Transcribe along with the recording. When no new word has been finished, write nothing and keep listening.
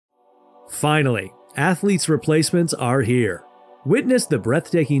Finally, athletes' replacements are here. Witness the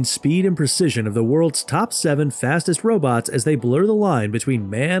breathtaking speed and precision of the world's top 7 fastest robots as they blur the line between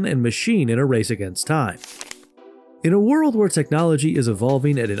man and machine in a race against time. In a world where technology is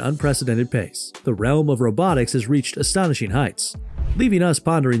evolving at an unprecedented pace, the realm of robotics has reached astonishing heights, leaving us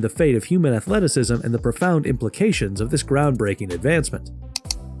pondering the fate of human athleticism and the profound implications of this groundbreaking advancement.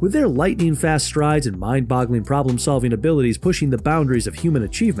 With their lightning-fast strides and mind-boggling problem-solving abilities pushing the boundaries of human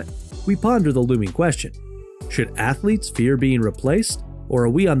achievement, we ponder the looming question: should athletes fear being replaced, or are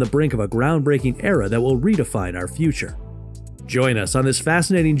we on the brink of a groundbreaking era that will redefine our future? Join us on this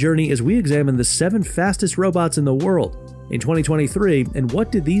fascinating journey as we examine the 7 fastest robots in the world in 2023 and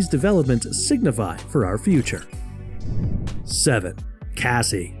what did these developments signify for our future. 7.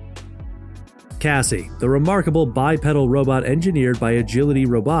 CASSIE. CASSIE, the remarkable bipedal robot engineered by Agility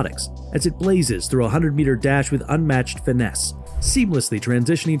Robotics, as it blazes through a 100-meter dash with unmatched finesse, seamlessly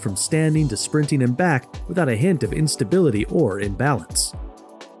transitioning from standing to sprinting and back without a hint of instability or imbalance.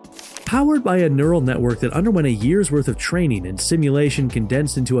 Powered by a neural network that underwent a year's worth of training and simulation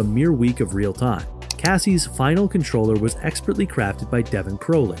condensed into a mere week of real time, CASSIE's final controller was expertly crafted by Devin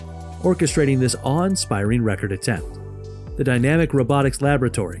Crowley, orchestrating this awe-inspiring record attempt. The Dynamic Robotics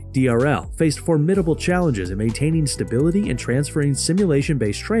Laboratory, DRL, faced formidable challenges in maintaining stability and transferring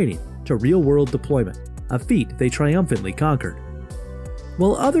simulation-based training to real-world deployment, a feat they triumphantly conquered.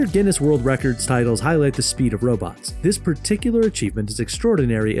 While other Guinness World Records titles highlight the speed of robots, this particular achievement is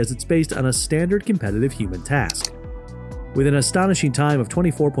extraordinary as it's based on a standard competitive human task. With an astonishing time of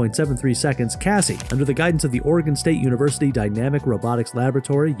 24.73 seconds, CASSIE, under the guidance of the Oregon State University Dynamic Robotics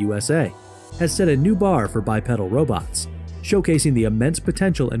Laboratory, USA, has set a new bar for bipedal robots, showcasing the immense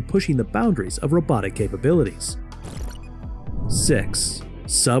potential and pushing the boundaries of robotic capabilities. 6.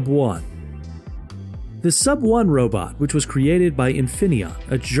 Sub-1. The Sub-1 robot, which was created by Infineon,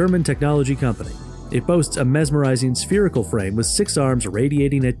 a German technology company. It boasts a mesmerizing spherical frame with 6 arms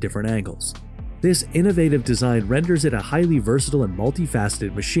radiating at different angles. This innovative design renders it a highly versatile and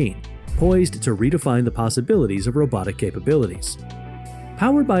multifaceted machine, poised to redefine the possibilities of robotic capabilities.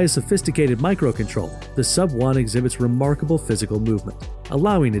 Powered by a sophisticated microcontroller, the Sub-1 exhibits remarkable physical movement,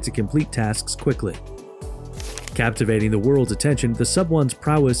 allowing it to complete tasks quickly. Captivating the world's attention, the Sub-1's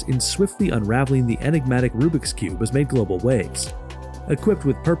prowess in swiftly unraveling the enigmatic Rubik's Cube has made global waves. Equipped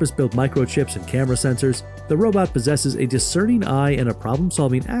with purpose-built microchips and camera sensors, the robot possesses a discerning eye and a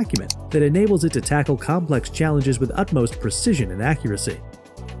problem-solving acumen that enables it to tackle complex challenges with utmost precision and accuracy.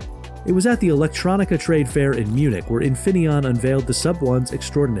 It was at the Electronica trade fair in Munich where Infineon unveiled the Sub-1's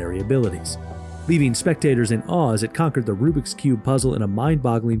extraordinary abilities, leaving spectators in awe as it conquered the Rubik's Cube puzzle in a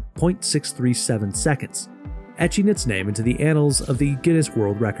mind-boggling 0.637 seconds, etching its name into the annals of the Guinness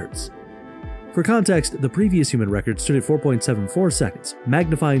World Records. For context, the previous human record stood at 4.74 seconds,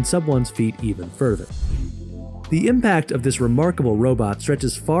 magnifying Sub-1's feat even further. The impact of this remarkable robot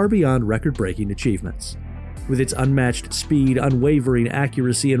stretches far beyond record-breaking achievements. With its unmatched speed, unwavering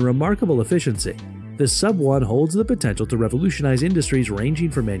accuracy, and remarkable efficiency, the Sub-1 holds the potential to revolutionize industries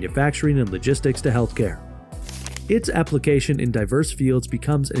ranging from manufacturing and logistics to healthcare. Its application in diverse fields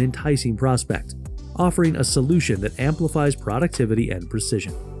becomes an enticing prospect, offering a solution that amplifies productivity and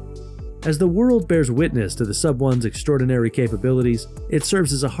precision. As the world bears witness to the Sub-1's extraordinary capabilities, it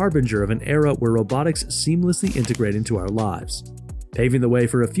serves as a harbinger of an era where robotics seamlessly integrate into our lives, paving the way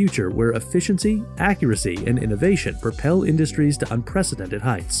for a future where efficiency, accuracy, and innovation propel industries to unprecedented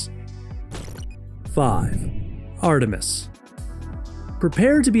heights. 5. Artemis.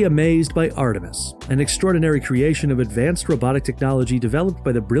 Prepare to be amazed by Artemis, an extraordinary creation of advanced robotic technology developed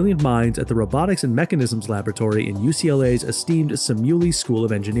by the brilliant minds at the Robotics and Mechanisms Laboratory in UCLA's esteemed Samuli School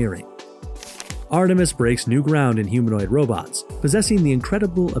of Engineering. Artemis breaks new ground in humanoid robots, possessing the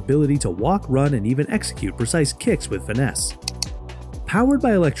incredible ability to walk, run, and even execute precise kicks with finesse. Powered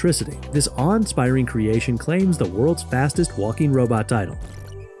by electricity, this awe-inspiring creation claims the world's fastest walking robot title,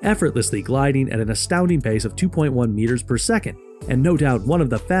 effortlessly gliding at an astounding pace of 2.1 meters per second, and no doubt one of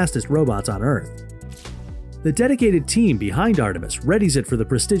the fastest robots on Earth. The dedicated team behind Artemis readies it for the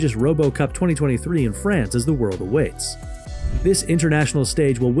prestigious RoboCup 2023 in France as the world awaits. This international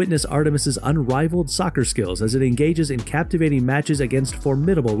stage will witness Artemis's unrivaled soccer skills as it engages in captivating matches against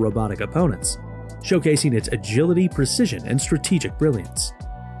formidable robotic opponents, showcasing its agility, precision, and strategic brilliance.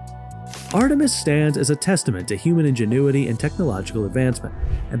 Artemis stands as a testament to human ingenuity and technological advancement,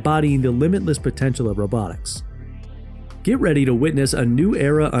 embodying the limitless potential of robotics. Get ready to witness a new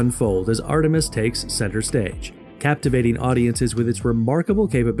era unfold as Artemis takes center stage, captivating audiences with its remarkable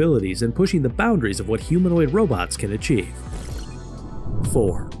capabilities and pushing the boundaries of what humanoid robots can achieve.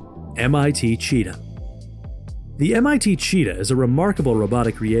 4. MIT CHEETAH. The MIT CHEETAH is a remarkable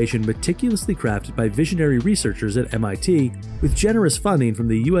robotic creation meticulously crafted by visionary researchers at MIT with generous funding from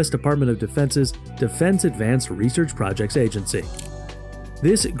the US Department of Defense's Defense Advanced Research Projects Agency.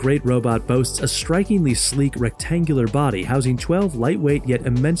 This great robot boasts a strikingly sleek rectangular body housing 12 lightweight yet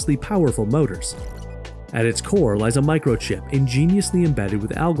immensely powerful motors. At its core lies a microchip ingeniously embedded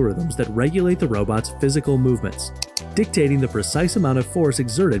with algorithms that regulate the robot's physical movements, dictating the precise amount of force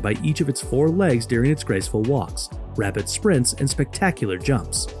exerted by each of its 4 legs during its graceful walks, rapid sprints, and spectacular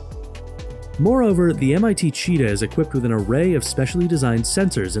jumps. Moreover, the MIT CHEETAH is equipped with an array of specially designed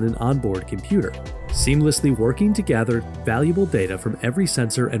sensors and an onboard computer, seamlessly working to gather valuable data from every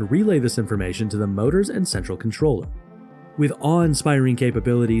sensor and relay this information to the motors and central controller. With awe-inspiring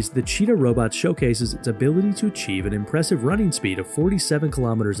capabilities, the CHEETAH robot showcases its ability to achieve an impressive running speed of 47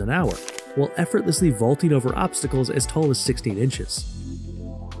 km an hour, while effortlessly vaulting over obstacles as tall as 16 inches.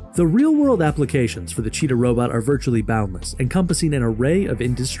 The real-world applications for the CHEETAH robot are virtually boundless, encompassing an array of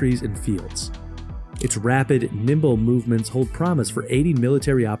industries and fields. Its rapid, nimble movements hold promise for aiding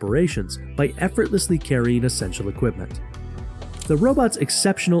military operations by effortlessly carrying essential equipment. The robot's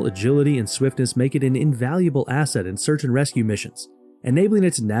exceptional agility and swiftness make it an invaluable asset in search and rescue missions, enabling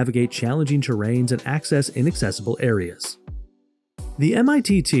it to navigate challenging terrains and access inaccessible areas. The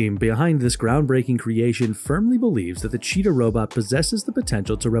MIT team behind this groundbreaking creation firmly believes that the CHEETAH robot possesses the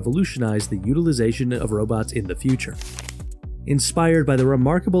potential to revolutionize the utilization of robots in the future. Inspired by the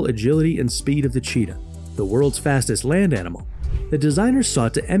remarkable agility and speed of the cheetah, the world's fastest land animal, the designers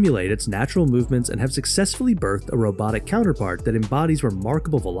sought to emulate its natural movements and have successfully birthed a robotic counterpart that embodies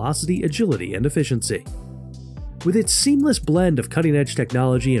remarkable velocity, agility, and efficiency. With its seamless blend of cutting-edge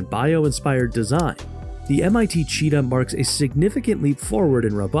technology and bio-inspired design, the MIT CHEETAH marks a significant leap forward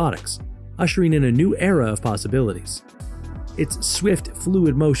in robotics, ushering in a new era of possibilities. Its swift,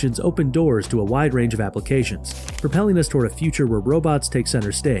 fluid motions open doors to a wide range of applications, propelling us toward a future where robots take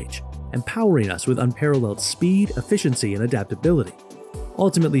center stage, empowering us with unparalleled speed, efficiency, and adaptability,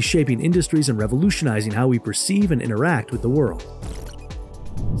 ultimately shaping industries and revolutionizing how we perceive and interact with the world.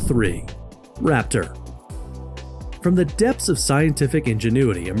 3. Raptor. From the depths of scientific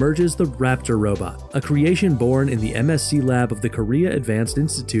ingenuity emerges the Raptor robot, a creation born in the MSc lab of the Korea Advanced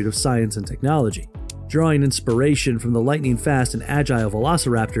Institute of Science and Technology, drawing inspiration from the lightning-fast and agile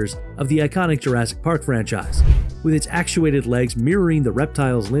velociraptors of the iconic Jurassic Park franchise, with its actuated legs mirroring the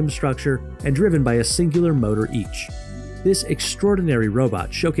reptile's limb structure and driven by a singular motor each. This extraordinary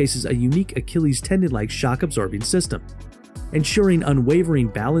robot showcases a unique Achilles tendon-like shock-absorbing system, ensuring unwavering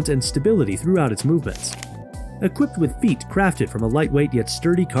balance and stability throughout its movements. Equipped with feet crafted from a lightweight yet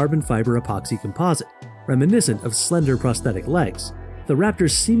sturdy carbon fiber epoxy composite, reminiscent of slender prosthetic legs, the Raptor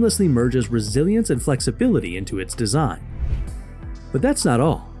seamlessly merges resilience and flexibility into its design. But that's not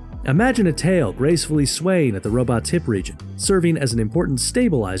all. Imagine a tail gracefully swaying at the robot's hip region, serving as an important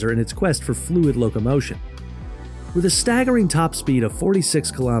stabilizer in its quest for fluid locomotion. With a staggering top speed of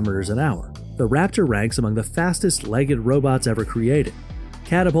 46 km an hour, the Raptor ranks among the fastest legged robots ever created,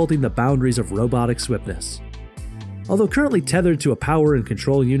 catapulting the boundaries of robotic swiftness. Although currently tethered to a power and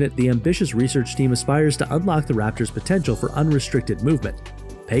control unit, the ambitious research team aspires to unlock the Raptor's potential for unrestricted movement,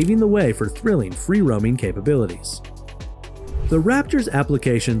 paving the way for thrilling free-roaming capabilities. The Raptor's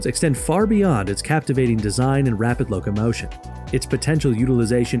applications extend far beyond its captivating design and rapid locomotion. Its potential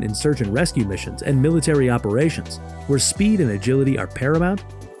utilization in search and rescue missions and military operations, where speed and agility are paramount,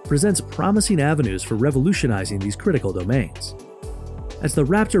 presents promising avenues for revolutionizing these critical domains. As the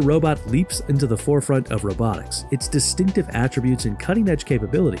Raptor robot leaps into the forefront of robotics, its distinctive attributes and cutting-edge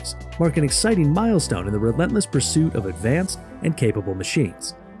capabilities mark an exciting milestone in the relentless pursuit of advanced and capable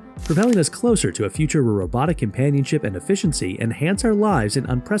machines, propelling us closer to a future where robotic companionship and efficiency enhance our lives in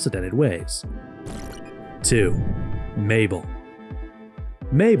unprecedented ways. 2. MABEL.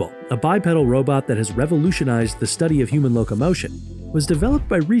 MABEL, a bipedal robot that has revolutionized the study of human locomotion, was developed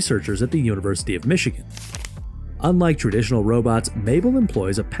by researchers at the University of Michigan. Unlike traditional robots, MABEL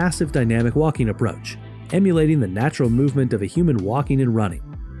employs a passive dynamic walking approach, emulating the natural movement of a human walking and running.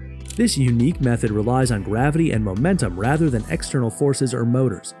 This unique method relies on gravity and momentum rather than external forces or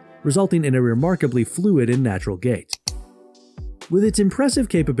motors, resulting in a remarkably fluid and natural gait. With its impressive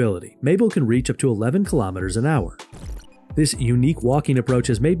capability, MABEL can reach up to 11 km an hour. This unique walking approach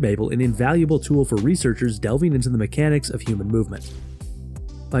has made MABEL an invaluable tool for researchers delving into the mechanics of human movement.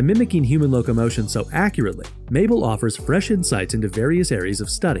 By mimicking human locomotion so accurately, MABEL offers fresh insights into various areas of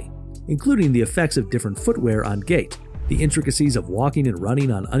study, including the effects of different footwear on gait, the intricacies of walking and running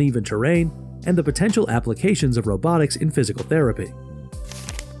on uneven terrain, and the potential applications of robotics in physical therapy.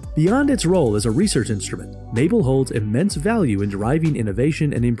 Beyond its role as a research instrument, MABEL holds immense value in driving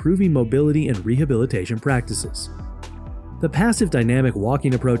innovation and improving mobility and rehabilitation practices. The passive dynamic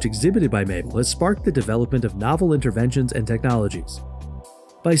walking approach exhibited by MABEL has sparked the development of novel interventions and technologies.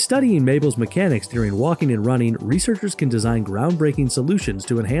 By studying MABEL's mechanics during walking and running, researchers can design groundbreaking solutions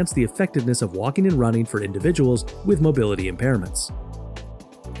to enhance the effectiveness of walking and running for individuals with mobility impairments.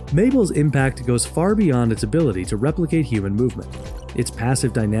 MABEL's impact goes far beyond its ability to replicate human movement. Its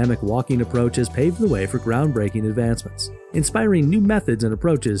passive dynamic walking approach has paved the way for groundbreaking advancements, inspiring new methods and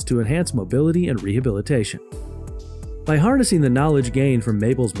approaches to enhance mobility and rehabilitation. By harnessing the knowledge gained from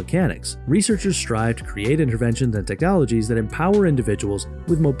MABEL's mechanics, researchers strive to create interventions and technologies that empower individuals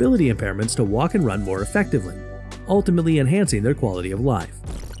with mobility impairments to walk and run more effectively, ultimately enhancing their quality of life.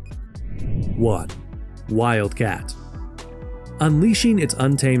 1. Wildcat. Unleashing its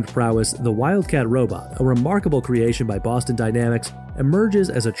untamed prowess, the Wildcat robot, a remarkable creation by Boston Dynamics, emerges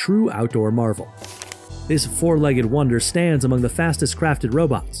as a true outdoor marvel. This four-legged wonder stands among the fastest crafted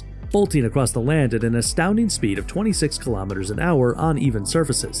robots, bolting across the land at an astounding speed of 26 kilometers an hour on even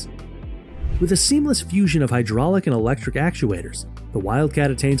surfaces. With a seamless fusion of hydraulic and electric actuators, the Wildcat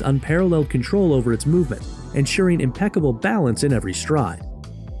attains unparalleled control over its movement, ensuring impeccable balance in every stride.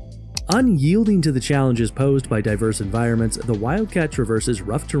 Unyielding to the challenges posed by diverse environments, the Wildcat traverses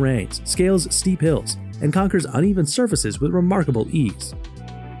rough terrains, scales steep hills, and conquers uneven surfaces with remarkable ease.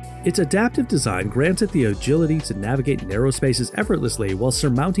 Its adaptive design grants it the agility to navigate narrow spaces effortlessly while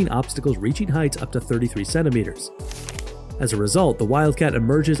surmounting obstacles reaching heights up to 33 centimeters. As a result, the Wildcat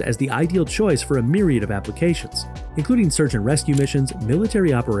emerges as the ideal choice for a myriad of applications, including search and rescue missions,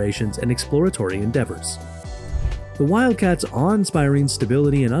 military operations, and exploratory endeavors. The Wildcat's awe-inspiring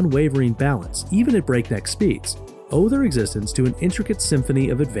stability and unwavering balance, even at breakneck speeds, owe their existence to an intricate symphony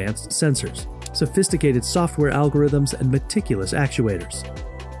of advanced sensors, sophisticated software algorithms, and meticulous actuators.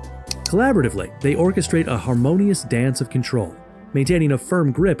 Collaboratively, they orchestrate a harmonious dance of control, maintaining a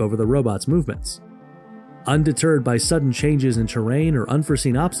firm grip over the robot's movements. Undeterred by sudden changes in terrain or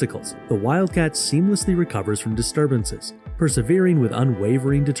unforeseen obstacles, the Wildcat seamlessly recovers from disturbances, persevering with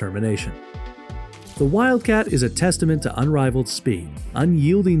unwavering determination. The Wildcat is a testament to unrivaled speed,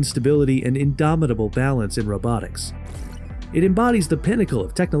 unyielding stability, and indomitable balance in robotics. It embodies the pinnacle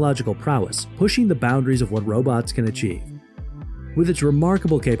of technological prowess, pushing the boundaries of what robots can achieve. With its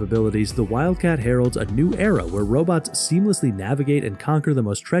remarkable capabilities, the Wildcat heralds a new era where robots seamlessly navigate and conquer the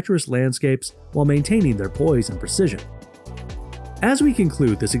most treacherous landscapes while maintaining their poise and precision. As we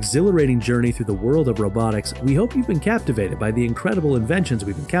conclude this exhilarating journey through the world of robotics, we hope you've been captivated by the incredible inventions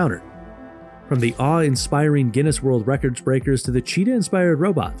we've encountered. From the awe-inspiring Guinness World Records breakers to the cheetah-inspired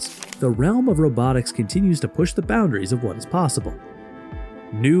robots, the realm of robotics continues to push the boundaries of what is possible.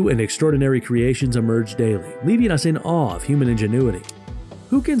 New and extraordinary creations emerge daily, leaving us in awe of human ingenuity.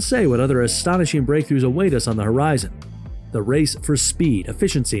 Who can say what other astonishing breakthroughs await us on the horizon? The race for speed,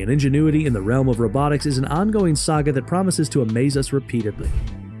 efficiency, and ingenuity in the realm of robotics is an ongoing saga that promises to amaze us repeatedly.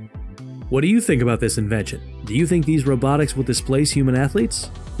 What do you think about this invention? Do you think these robotics will displace human athletes?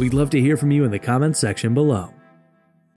 We'd love to hear from you in the comments section below.